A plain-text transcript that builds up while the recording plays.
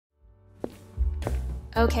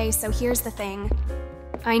Okay, so here's the thing.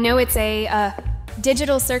 I know it's a,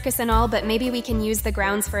 digital circus and all, but maybe we can use the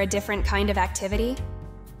grounds for a different kind of activity?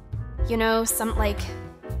 You know, some, like,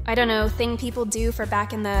 I don't know, thing people do for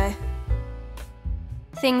back in the...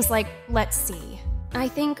 Things like, let's see. I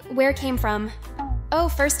think where came from... Oh,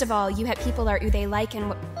 first of all, you have people are who they like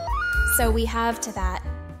and... So we have to that.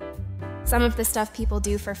 Some of the stuff people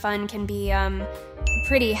do for fun can be,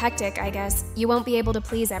 pretty hectic, I guess. You won't be able to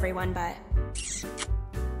please everyone, but...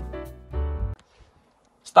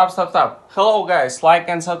 Stop. Hello guys, like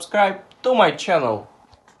and subscribe to my channel.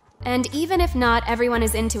 And even if not everyone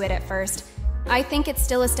is into it at first, I think it's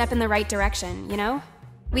still a step in the right direction, you know?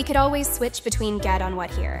 We could always switch between get on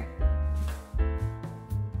what here.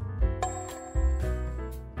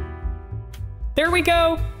 There we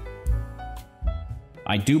go!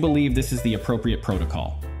 I do believe this is the appropriate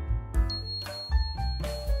protocol.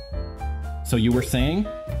 So you were saying?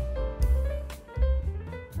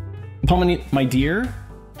 Pomni, my dear?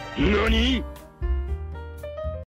 NANI?